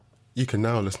You can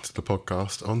now listen to the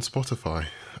podcast on Spotify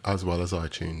as well as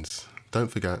iTunes.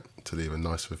 Don't forget to leave a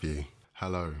nice review.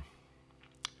 Hello,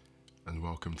 and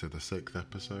welcome to the 6th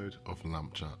episode of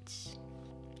Lamp Chats.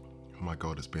 Oh my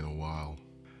God, it's been a while.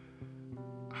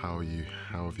 How are you?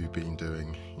 How have you been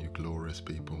doing, you glorious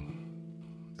people?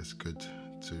 It's good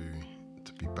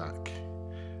to be back.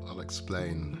 I'll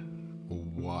explain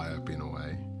why I've been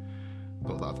away.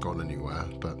 Not that I've gone anywhere,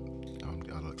 but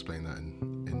I'll explain that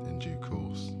in due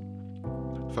course.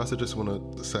 First, I just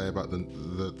want to say about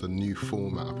the new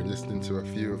format. I've been listening to a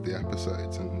few of the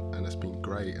episodes and it's been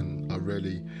great, and I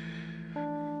really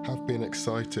have been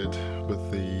excited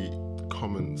with the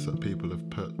comments that people have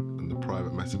put and the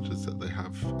private messages that they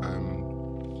have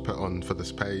put on for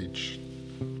this page,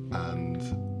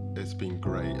 and it's been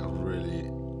great.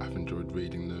 I've enjoyed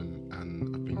reading them,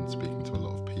 and I've been speaking to a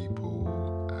lot of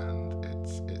people, and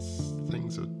it's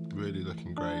things are really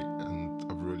looking great, and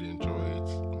I've really enjoyed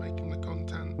making the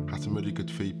content. Had some really good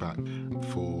feedback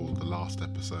for the last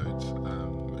episode,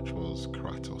 which was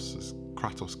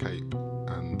Kratos Cape,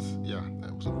 and yeah,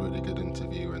 that was a really good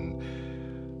interview, and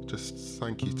just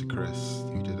thank you to Chris,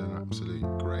 who did an absolute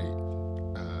great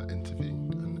interview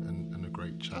and a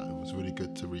great chat. It was really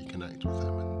good to reconnect with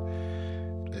him,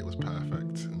 and it was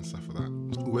perfect and stuff like that.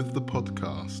 With the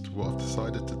podcast, what I've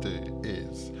decided to do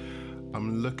is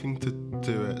I'm looking to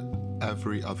do it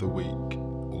every other week,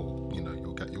 or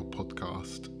you'll get your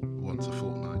podcast once a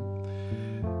fortnight.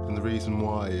 And the reason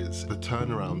why is the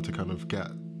turnaround to kind of get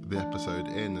the episode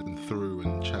in and through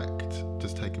and checked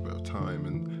just take a bit of time,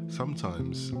 and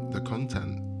sometimes the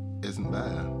content isn't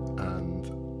there,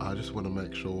 and I just want to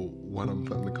make sure when I'm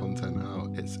putting the content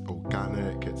out, it's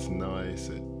organic, it's nice,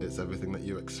 it's everything that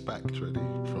you expect really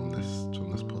from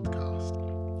this podcast.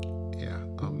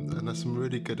 And there's some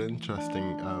really good,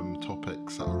 interesting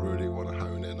topics that I really want to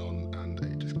hone in on, and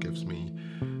it just gives me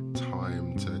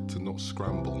time to not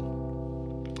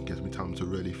scramble. It gives me time to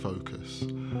really focus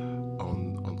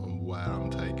on where I'm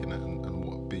taking it and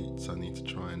what beats I need to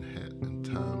try and hit in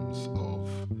terms of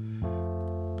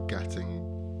getting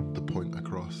the point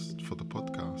across for the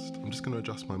podcast. I'm just going to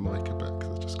adjust my mic a bit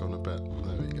because it's just gone a bit.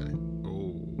 There we go.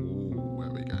 Oh,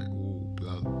 there we go.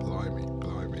 Oh, blimey.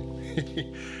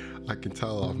 I can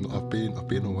tell I've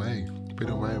been away. I've been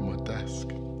away on my desk.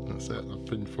 That's it.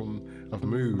 I've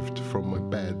moved from my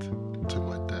bed to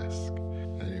my desk.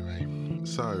 Anyway,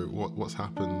 so what's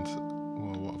happened?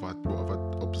 Well, what have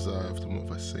I observed and what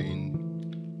have I seen?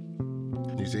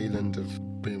 New Zealand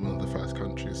have been one of the first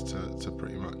countries to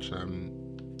pretty much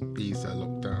ease their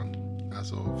lockdown.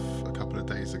 As of a couple of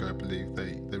days ago, I believe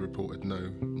they reported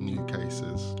no new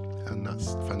cases, and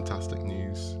that's fantastic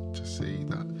news to see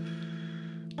that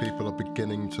people are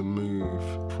beginning to move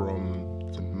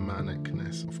from the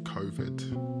manicness of COVID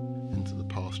into the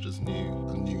pastures a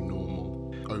new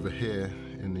normal. Over here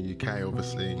in the UK,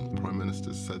 obviously, the Prime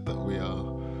Minister said that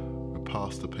we're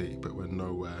past the peak, but we're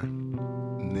nowhere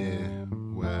near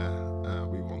where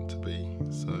we want to be.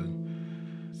 So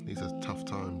these are tough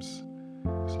times.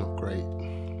 It's not great,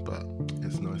 but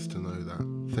it's nice to know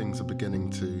that things are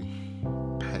beginning to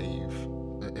pave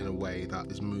in a way that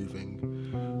is moving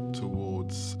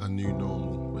towards a new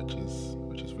normal, which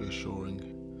is reassuring.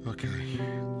 Okay,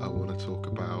 I want to talk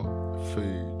about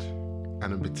food,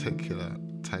 and in particular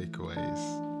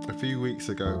takeaways. A few weeks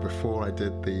ago, before I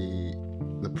did the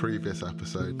previous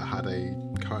episode, I had a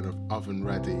kind of oven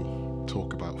ready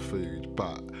talk about food,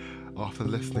 but after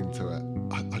listening to it,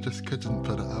 I just couldn't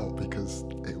put it out because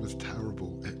it was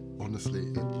terrible. Honestly,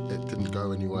 it didn't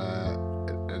go anywhere,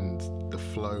 and the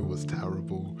flow was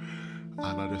terrible.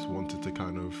 And I just wanted to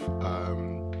kind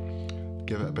of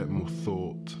give it a bit more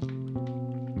thought.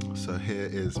 So here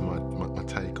is my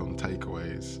take on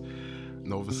takeaways.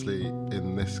 And obviously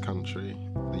in this country,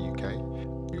 the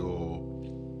UK, your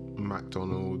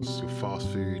McDonald's, your fast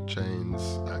food chains,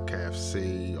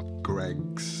 KFC,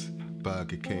 Greggs,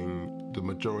 Burger King, the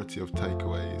majority of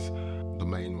takeaways, the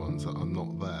main ones are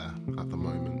not there at the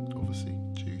moment, obviously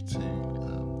due to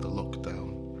the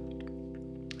lockdown.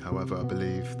 However, I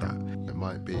believe that it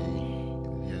might be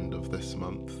the end of this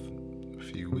month, a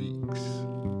few weeks,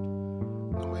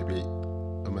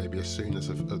 or maybe as soon as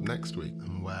of next week,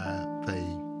 and where they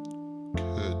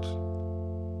could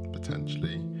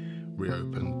potentially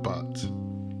reopen, but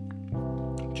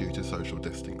due to social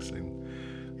distancing,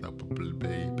 they'll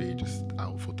probably be just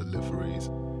out for deliveries.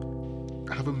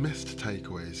 I haven't missed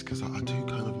takeaways because I do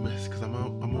kind of miss, because I'm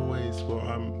always where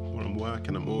I'm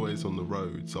working. I'm always on the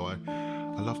road, so I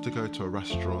love to go to a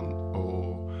restaurant,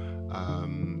 or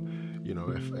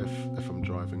if I'm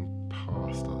driving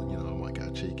past, I might get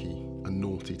a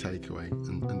naughty takeaway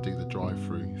and do the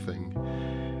drive-through thing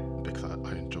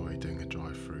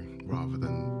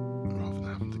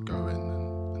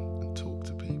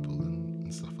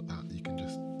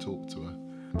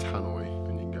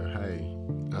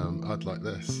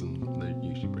this, and they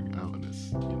usually bring it out, and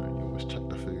it's, you always check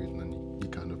the food, and then you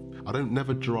kind of, I don't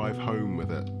never drive home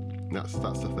with it. That's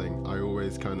the thing. I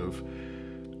always kind of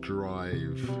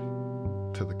drive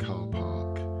to the car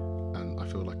park, and I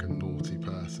feel like a naughty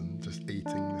person just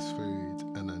eating this food,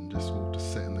 and then just will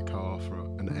just sit in the car for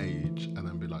an age, and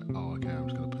then be like, oh, okay, I'm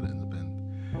just going to put it in the bin.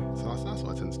 So that's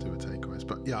what I tend to do with takeaways.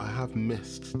 But yeah, I have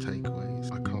missed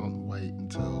takeaways. I can't wait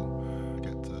until I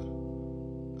get to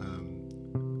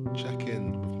check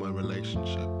in with my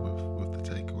relationship with the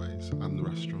takeaways and the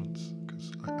restaurants,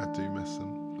 because I do miss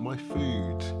them. My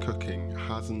food cooking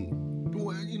hasn't,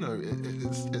 well,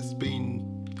 it's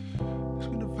been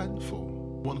eventful.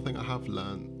 One thing I have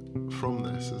learned from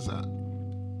this is that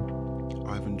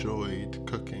I've enjoyed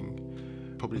cooking.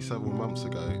 Probably several months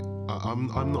ago,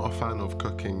 I'm not a fan of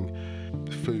cooking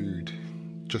food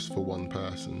just for one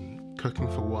person. Cooking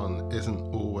for one isn't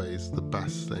always the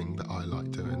best thing that I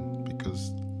like doing,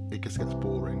 because it just gets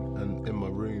boring. And in my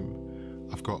room,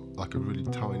 I've got like a really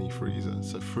tiny freezer,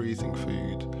 so freezing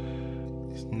food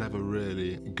is never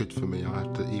really good for me. I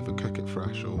have to either cook it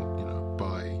fresh or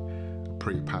buy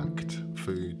pre-packed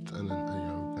food and then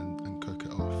and cook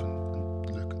it off and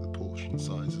look at the portion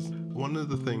sizes. One of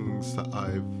the things that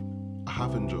I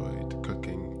have enjoyed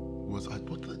cooking was,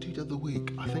 what did I do the other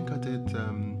week? I think I did,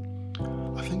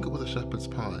 I think it was a shepherd's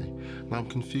pie. Now I'm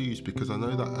confused, because I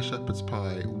know that a shepherd's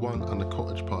pie, one, and a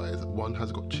cottage pie, one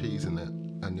has got cheese in it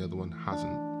and the other one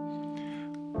hasn't.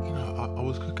 I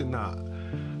was cooking that.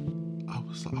 I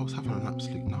was having an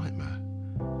absolute nightmare.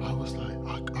 I was like,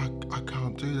 I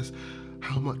can't do this.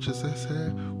 How much is this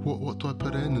here? What do I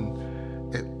put in?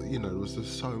 And there was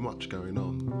just so much going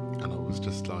on. And I was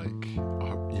just like,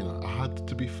 I had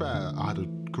to be fair, I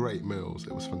had great meals.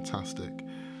 It was fantastic.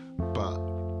 But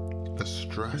the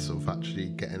stress of actually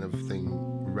getting everything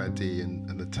ready and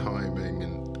the timing,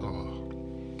 and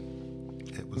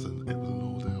it was an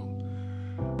ordeal.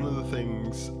 One of the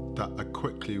things that I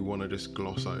quickly want to just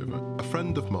gloss over, a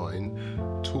friend of mine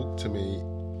talked to me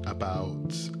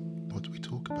about, what did we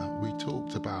talk about? We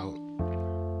talked about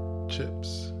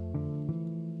chips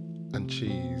and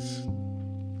cheese,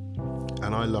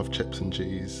 and I love chips and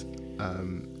cheese. I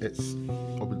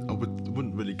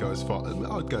wouldn't really go as far.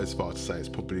 I'd go as far to say it's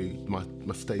probably my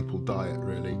staple diet.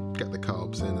 Really, get the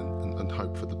carbs in and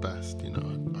hope for the best.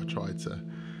 I try to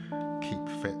keep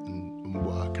fit and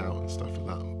work out and stuff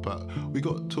like that. But we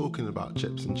got talking about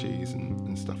chips and cheese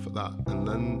and stuff like that, and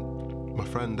then my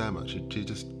friend Emma, she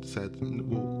just said,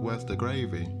 "Well, where's the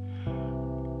gravy?"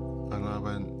 And I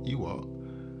went, "You what?"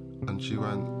 And she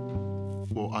went,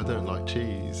 "Well, I don't like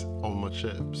cheese on my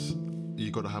chips.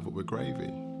 You got to have it with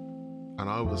gravy." And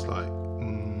I was like,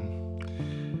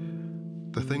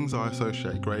 the things I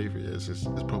associate gravy is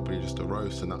probably just a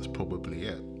roast, and that's probably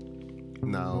it.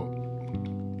 Now,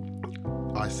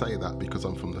 I say that because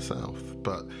I'm from the south,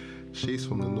 but she's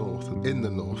from the north, and in the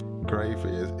north, gravy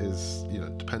is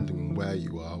depending on where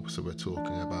you are. So we're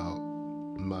talking about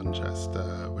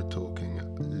Manchester, we're talking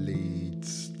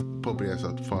Leeds, probably as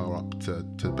far up to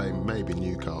maybe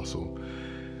Newcastle.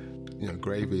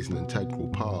 Gravy is an integral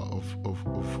part of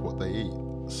what they eat.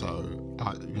 So,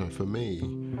 for me,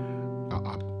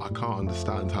 I can't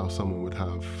understand how someone would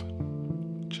have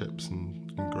chips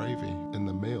and gravy in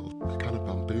the meal. It kind of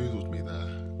bamboozled me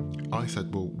there. I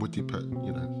said, well, would you put,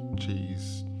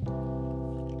 cheese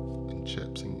and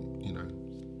chips and,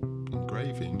 in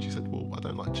gravy? And she said, well, I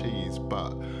don't like cheese,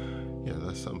 but,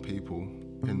 there's some people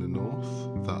in the north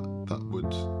that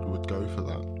would go for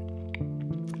that.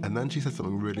 And then she said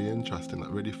something really interesting that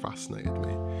really fascinated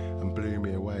me and blew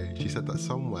me away. She said that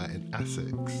somewhere in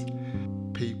Essex,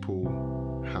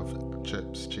 people have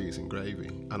chips, cheese and gravy.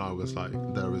 And I was like,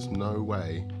 there is no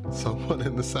way someone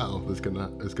in the south is gonna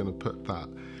put that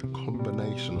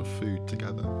combination of food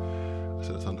together. I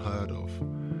said it's unheard of.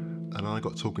 And then I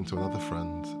got talking to another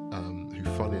friend who,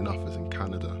 funny enough, is in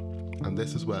Canada. And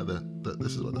this is where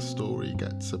the story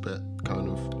gets a bit kind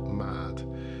of mad.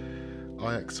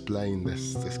 I explained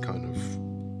this kind of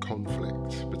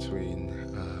conflict between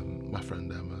my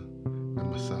friend Emma and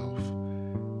myself,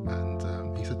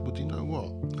 and he said, well, do you know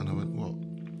what? And I went, what?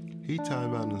 He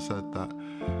turned around and said that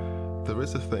there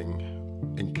is a thing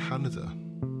in Canada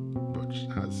which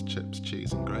has chips,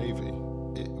 cheese and gravy.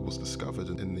 It was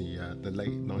discovered in the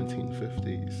late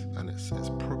 1950s, and it's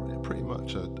probably pretty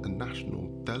much a national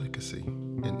delicacy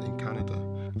in Canada,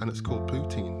 and it's called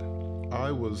poutine. I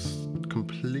was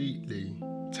completely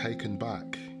taken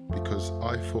back because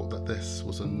I thought that this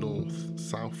was a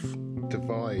north-south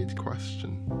divide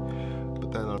question.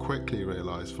 But then I quickly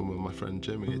realised from when my friend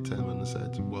Jimmy had turned and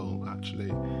said, well,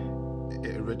 actually,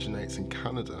 it originates in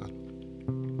Canada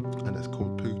and it's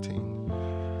called poutine.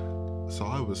 So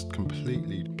I was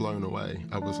completely blown away.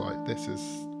 I was like, I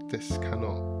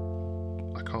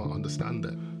can't understand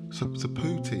it. So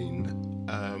poutine,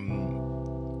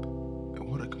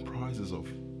 what it comprises of,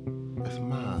 it's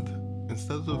mad.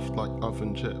 Instead of like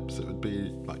oven chips, it would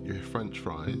be like your French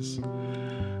fries,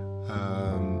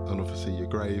 and obviously your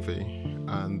gravy,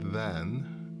 and then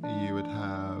you would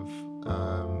have,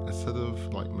 instead of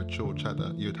like mature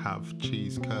cheddar, you'd have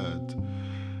cheese curd,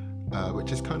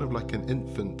 which is kind of like an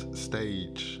infant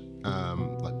stage,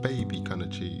 like baby kind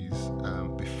of cheese,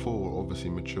 before obviously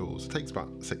matures. It takes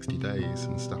about 60 days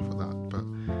and stuff like that. But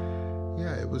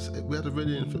yeah, we had a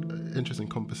really interesting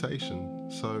conversation.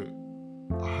 So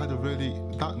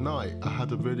that night I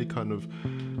had a really kind of,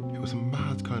 it was a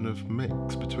mad kind of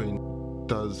mix between,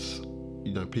 does,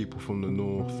 people from the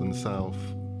north and south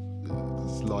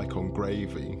like on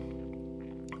gravy,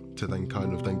 to then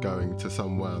kind of then going to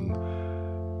some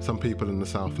people in the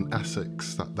south in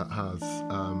Essex that has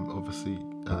obviously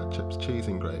chips, cheese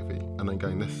and gravy, and then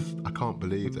going, I can't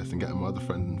believe this, and getting my other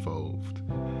friend involved,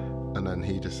 and then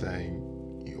he just saying,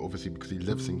 obviously because he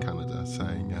lives in Canada,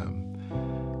 saying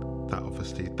that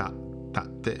obviously that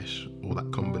dish or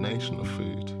that combination of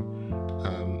food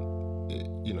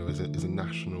is a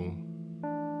national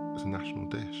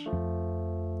dish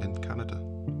in Canada.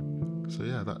 So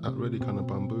yeah, that really kind of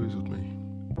bamboozled me.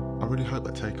 I really hope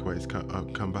that takeaways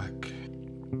come back.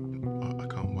 I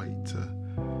can't wait to.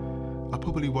 I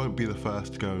probably won't be the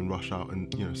first to go and rush out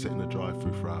and sit in a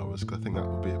drive-through for hours, because I think that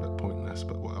would be a bit pointless.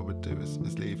 But what I would do is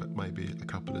leave it maybe a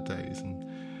couple of days, and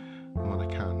when I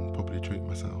can, probably treat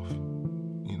myself.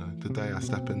 The day I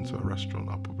step into a restaurant,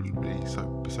 I'll probably be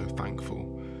so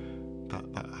thankful that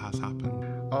has happened.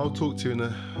 I'll talk to you in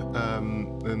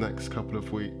the next couple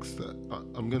of weeks. That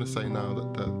I'm going to say now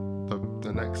that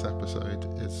the next episode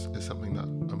is something that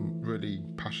I'm really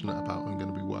passionate about and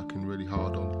going to be working really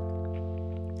hard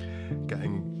on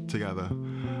getting together.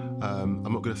 I'm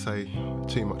not going to say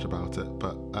too much about it,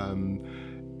 but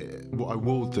what I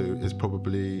will do is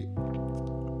probably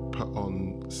put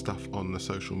on stuff on the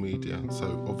social media.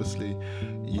 So obviously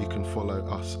you can follow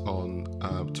us on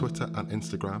Twitter and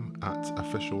Instagram at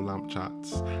Official Lamp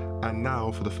Chats, and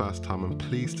now for the first time I'm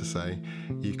pleased to say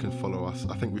you can follow us.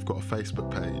 I think we've got a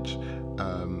Facebook page,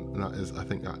 and that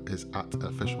is at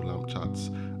Official Lamp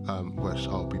Chats, which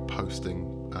I'll be posting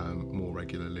more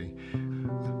regularly.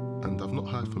 And I've not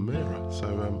heard from Mira,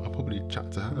 so I'll probably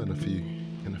chat to her in a few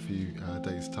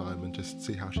days' time and just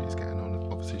see how she's getting on. And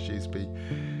obviously she's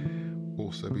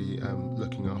also be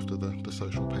looking after the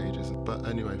social pages. But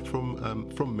anyway, from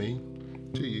me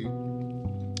to you,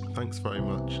 thanks very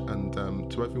much, and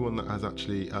to everyone that has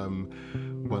actually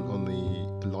went on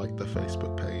the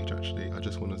Facebook page. Actually, I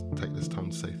just want to take this time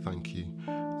to say thank you.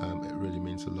 It really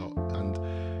means a lot, and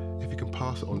if you can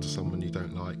pass it on to someone you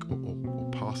don't like, or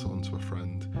pass it on to a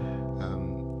friend,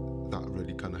 that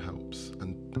really kind of helps.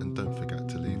 And don't forget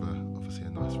to leave obviously a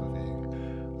nice review,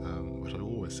 which I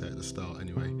always say at the start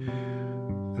anyway.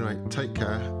 Anyway, take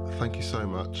care, thank you so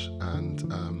much, and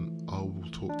I will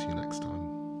talk to you next time.